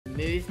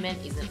movement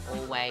isn't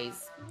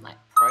always like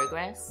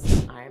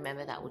progress. I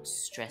remember that would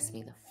stress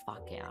me the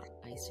fuck out.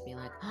 I used to be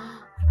like,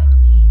 oh, what am I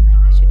doing?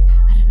 Like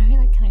I don't know,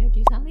 like can I go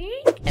do something?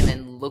 And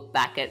then look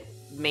back at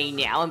me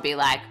now and be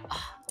like,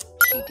 oh,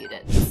 she did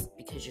it.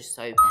 Because you're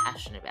so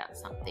passionate about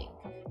something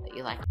that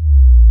you're like.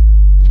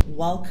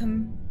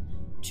 Welcome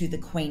to the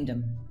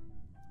Queendom.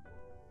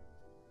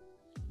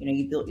 You know,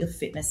 you built your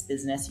fitness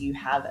business, you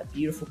have a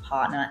beautiful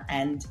partner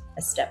and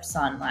a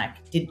stepson.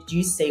 Like, did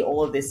you see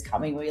all of this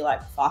coming? Were you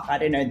like, fuck, I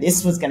didn't know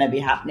this was going to be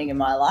happening in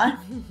my life?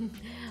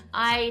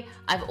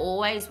 I've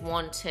always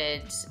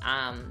wanted,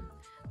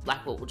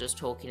 like what we were just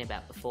talking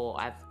about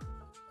before,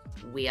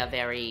 we are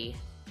very,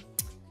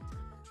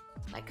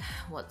 like,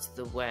 what's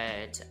the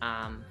word?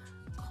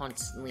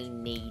 Constantly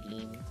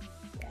needing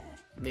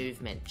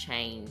movement,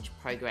 change,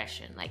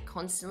 progression, like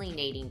constantly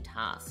needing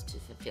tasks to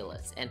fulfill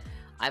us. And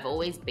I've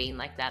always been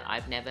like that.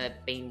 I've never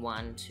been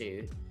one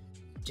to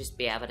just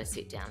be able to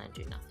sit down and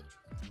do nothing.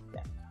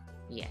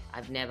 Yeah,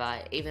 I've never,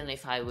 even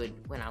if I would,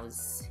 when I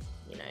was,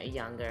 you know,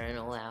 younger and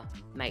all our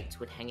mates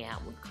would hang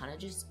out, would kind of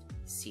just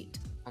sit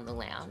on the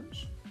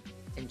lounge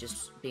and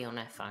just be on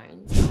our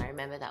phones. I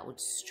remember that would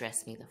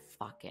stress me the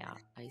fuck out.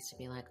 I used to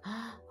be like,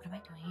 oh, what am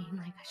I doing?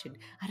 Like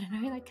I don't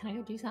know, like can I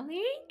go do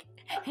something?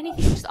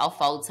 Anything, just I'll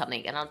fold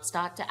something and I'll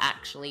start to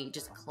actually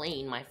just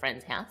clean my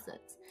friends'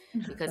 houses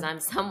because I'm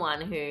someone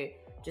who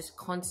just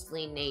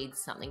constantly needs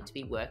something to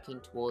be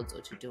working towards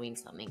or to doing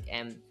something,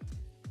 and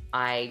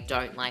I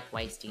don't like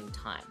wasting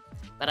time.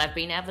 But I've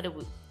been able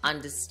to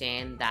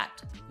understand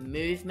that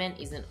movement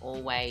isn't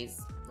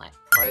always like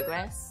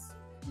progress.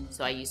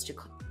 So I used to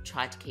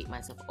try to keep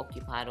myself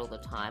occupied all the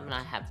time, and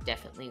I have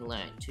definitely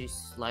learned to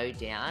slow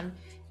down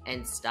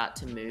and start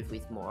to move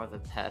with more of a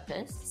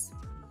purpose.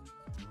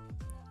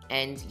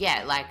 And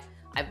yeah, like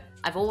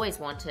I've always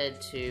wanted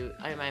to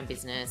own my own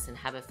business and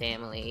have a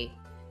family.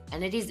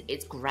 And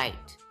it's great.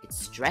 It's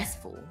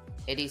stressful.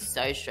 It is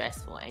so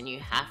stressful and you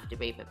have to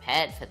be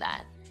prepared for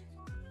that.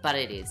 But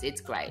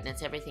it's great. And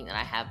it's everything that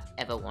I have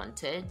ever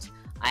wanted.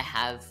 I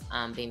have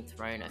been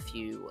thrown a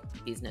few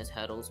business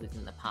hurdles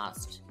within the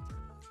past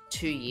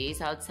 2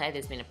 years, I would say.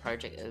 There's been a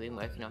project that I've been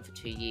working on for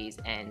 2 years,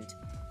 and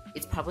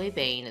it's probably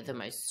been the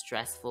most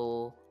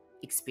stressful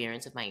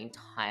experience of my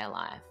entire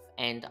life.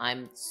 And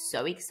I'm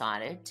so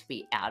excited to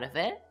be out of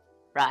it,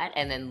 right?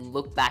 And then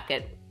look back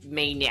at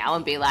me now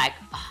and be like,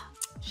 oh,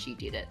 she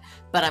did it,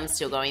 but I'm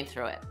still going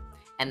through it,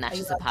 and that's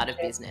just a part of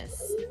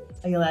business.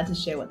 Are you allowed to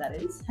share what that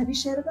is? Have you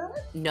shared about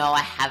it? No, I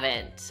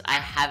haven't.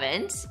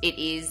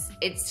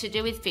 It's to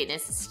do with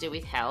fitness, it's to do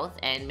with health,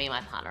 and me and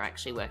my partner are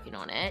actually working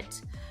on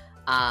it.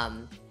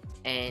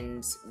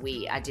 And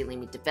we are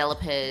dealing with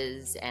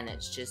developers, and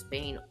it's just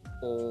been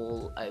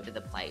all over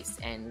the place,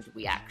 and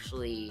we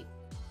actually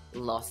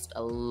lost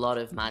a lot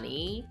of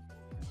money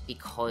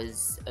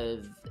because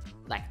of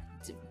like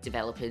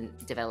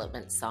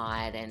development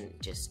side and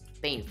just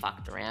being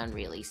fucked around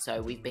really.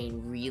 So we've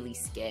been really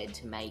scared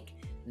to make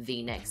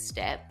the next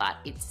step, but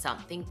it's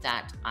something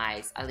that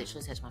I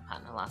literally said to my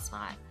partner last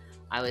night.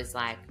 I was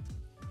like,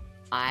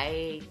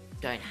 I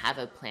don't have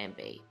a plan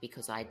B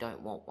because I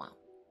don't want one.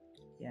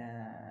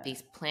 Yeah.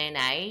 This plan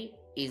A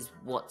is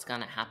what's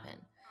going to happen.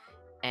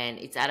 And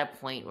it's at a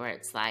point where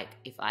it's like,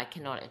 if I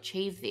cannot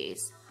achieve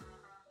this,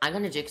 I'm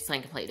going to do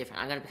something completely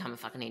different. I'm going to become a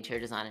fucking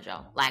interior designer,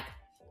 Joel. Like,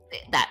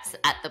 that's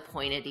at the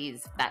point it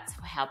is. That's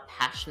how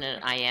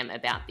passionate I am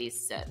about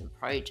this certain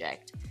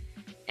project.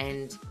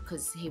 And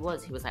because he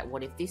was like,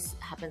 what if this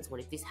happens? What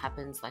if this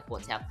happens? Like,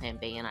 what's our plan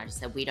B? And I just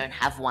said, we don't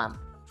have one.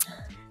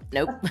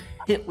 Nope.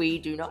 We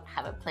do not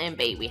have a plan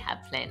B. We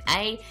have plan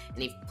A.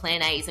 And if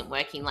plan A isn't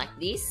working like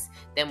this,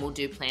 then we'll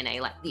do plan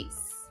A like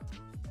this.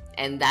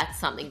 And that's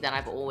something that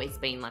I've always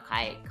been like,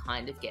 I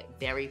kind of get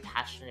very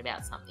passionate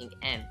about something,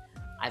 and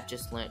I've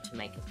just learned to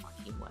make it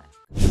fucking work.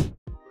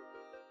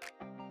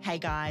 Hey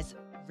guys,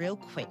 real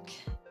quick.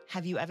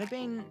 Have you ever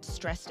been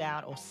stressed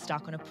out or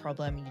stuck on a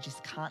problem you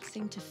just can't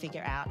seem to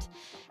figure out,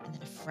 and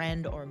then a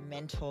friend or a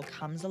mentor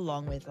comes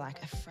along with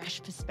like a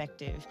fresh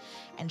perspective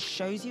and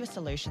shows you a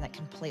solution that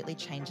completely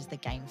changes the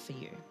game for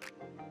you?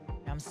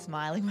 I'm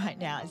smiling right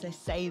now as I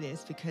say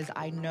this because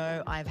I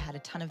know I've had a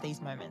ton of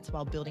these moments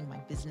while building my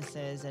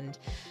businesses and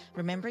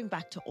remembering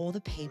back to all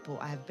the people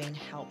I have been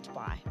helped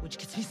by, which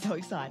gets me so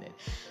excited.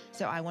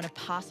 So I want to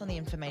pass on the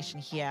information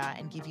here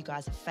and give you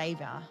guys a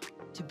favor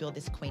to build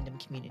this Queendom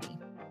community.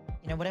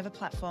 You know, whatever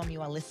platform you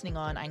are listening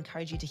on, I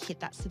encourage you to hit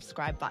that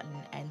subscribe button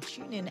and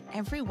tune in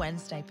every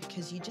Wednesday,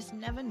 because you just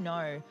never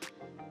know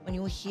when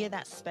you will hear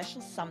that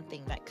special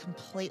something that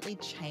completely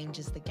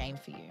changes the game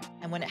for you.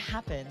 And when it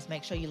happens,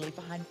 make sure you leave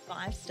behind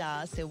 5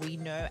 stars so we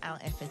know our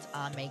efforts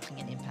are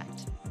making an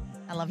impact.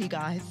 I love you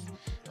guys.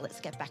 Let's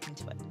get back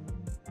into it.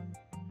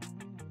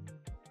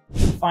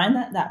 Find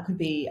that could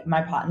be,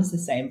 my partner's the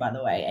same, by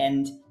the way,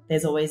 and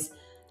there's always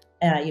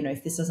you know,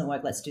 if this doesn't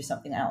work, let's do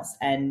something else.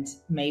 And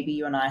maybe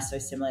you and I are so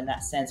similar in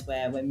that sense,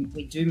 where when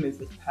we do move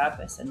with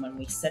purpose and when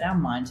we set our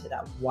mind to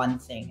that one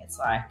thing, it's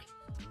like,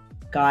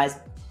 guys,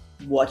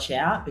 watch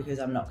out, because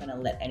I'm not going to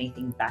let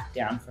anything back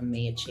down from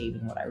me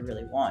achieving what I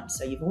really want.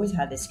 So you've always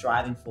had this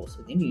driving force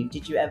within you.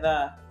 Did you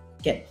ever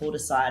get pulled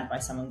aside by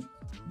someone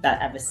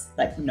that ever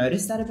like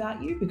noticed that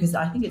about you? Because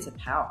I think it's a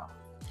power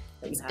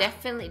that you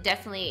have.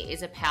 Definitely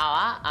is a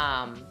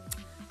power.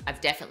 I've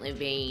definitely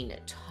been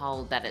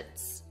told that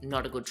it's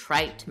not a good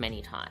trait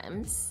many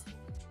times,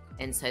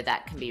 and so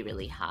that can be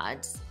really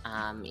hard,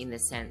 in the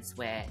sense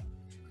where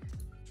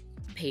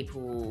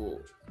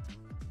people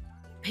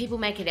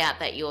make it out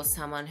that you're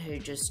someone who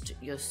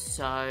you're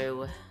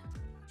so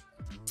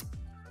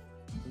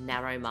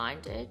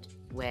narrow-minded,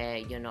 where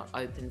you're not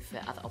open for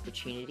other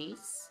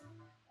opportunities,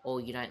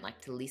 or you don't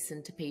like to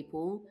listen to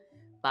people.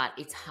 But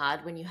it's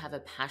hard when you have a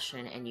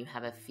passion and you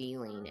have a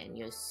feeling and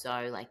you're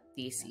so like,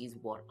 this is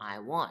what I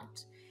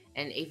want.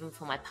 And even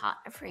for my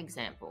partner, for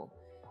example,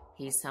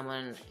 he's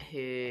someone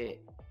who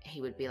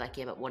he would be like,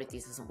 yeah, but what if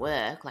this doesn't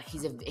work? Like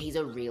he's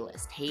a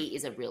realist. He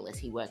is a realist.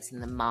 He works in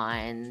the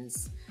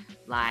mines.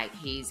 Like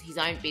he's his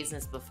own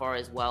business before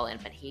as well.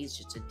 But he's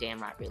just a damn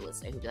right realist.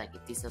 So he'll be like,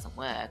 if this doesn't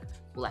work,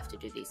 we'll have to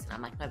do this. And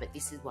I'm like, no, but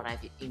this is what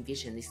I've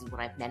envisioned. This is what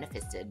I've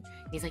manifested.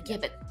 And he's like, yeah,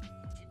 but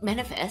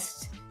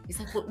manifest? He's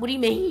like, what do you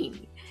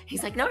mean?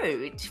 He's like, no,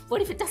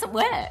 what if it doesn't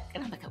work?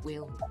 And I'm like, it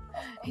will.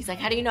 He's like,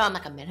 how do you know? I'm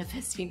like, I'm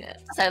manifesting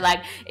it. So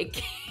like,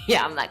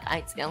 I'm like,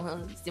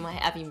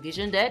 I've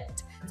envisioned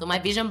it. It's on my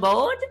vision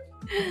board.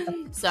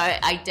 So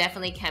I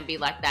definitely can be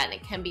like that. And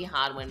it can be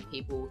hard when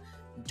people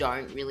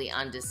don't really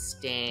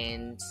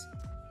understand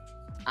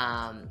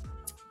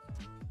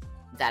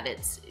that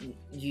it's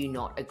you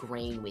not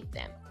agreeing with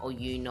them, or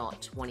you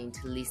not wanting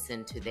to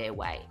listen to their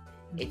way.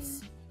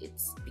 It's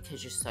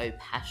because you're so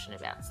passionate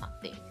about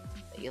something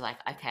that you're like,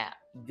 okay,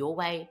 your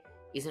way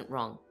isn't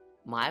wrong.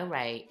 My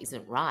way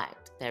isn't right.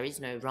 There is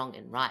no wrong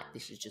and right.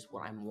 This is just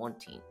what I'm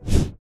wanting.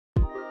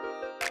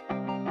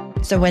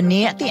 So we're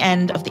near at the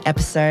end of the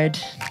episode.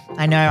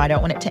 I know I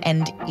don't want it to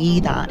end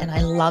either. And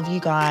I love you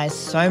guys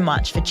so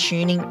much for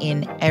tuning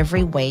in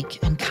every week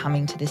and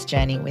coming to this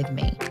journey with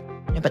me.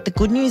 But the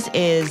good news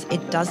is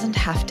it doesn't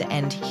have to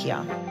end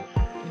here.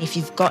 If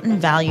you've gotten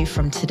value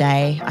from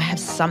today, I have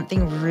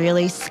something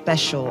really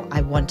special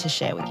I want to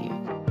share with you.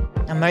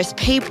 Now, most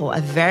people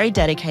are very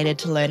dedicated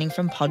to learning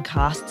from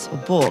podcasts or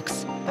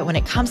books, but when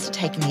it comes to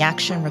taking the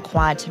action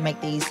required to make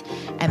these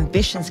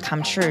ambitions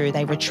come true,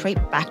 they retreat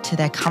back to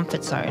their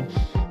comfort zone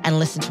and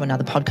listen to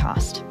another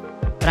podcast.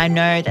 But I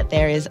know that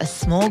there is a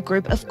small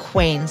group of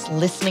queens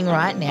listening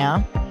right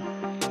now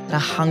that are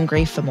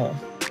hungry for more.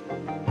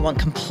 You want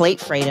complete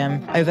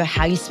freedom over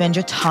how you spend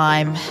your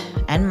time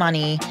and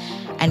money,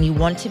 and you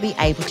want to be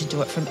able to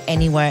do it from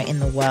anywhere in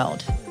the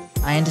world.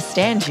 I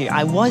understand you.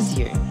 I was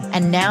you.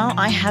 And now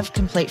I have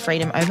complete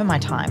freedom over my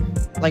time,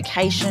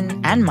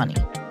 location, and money.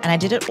 And I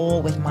did it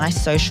all with my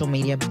social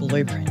media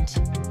blueprint.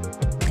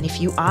 And if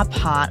you are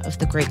part of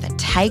the group that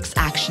takes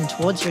action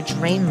towards your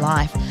dream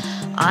life,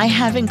 I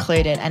have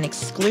included an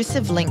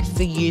exclusive link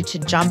for you to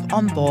jump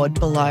on board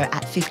below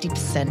at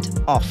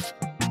 50% off.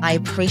 I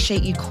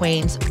appreciate you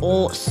queens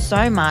all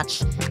so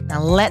much.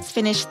 Now let's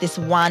finish this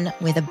one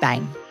with a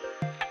bang.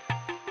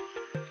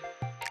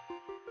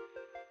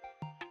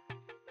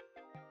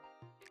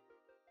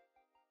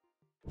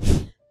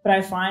 But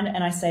I find,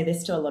 and I say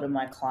this to a lot of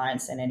my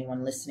clients and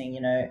anyone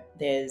listening,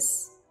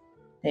 there's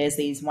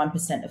these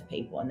 1% of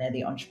people, and they're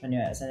the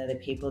entrepreneurs, and they're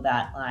the people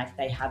that like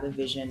they have a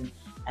vision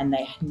and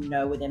they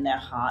know within their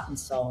heart and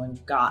soul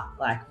and gut,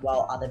 like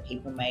while other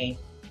people may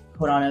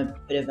put on a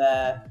bit of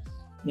a,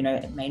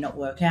 it may not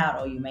work out,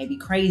 or you may be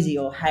crazy,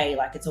 or hey,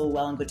 like it's all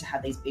well and good to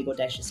have these big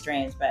audacious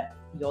dreams, but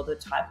you're the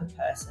type of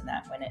person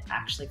that when it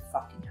actually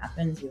fucking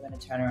happens, you're going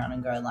to turn around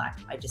and go like,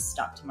 I just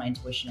stuck to my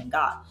intuition and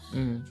gut.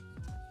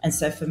 And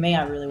so for me,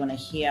 I really want to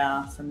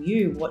hear from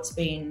you, what's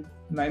been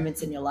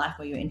moments in your life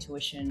where your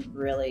intuition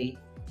really,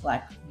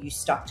 like you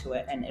stuck to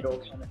it and it all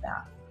came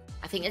about?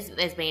 I think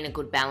there's been a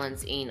good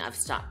balance in I've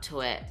stuck to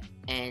it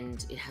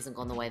and it hasn't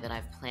gone the way that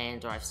I've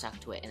planned, or I've stuck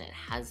to it and it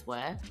has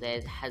worked. There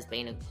has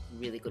been a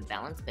really good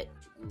balance, but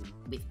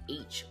with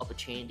each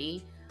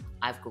opportunity,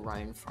 I've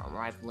grown from,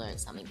 or I've learned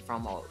something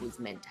from, or it was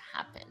meant to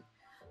happen.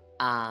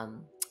 I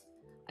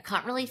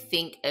can't really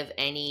think of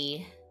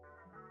any...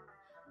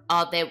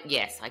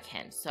 yes, I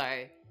can. So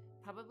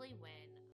probably when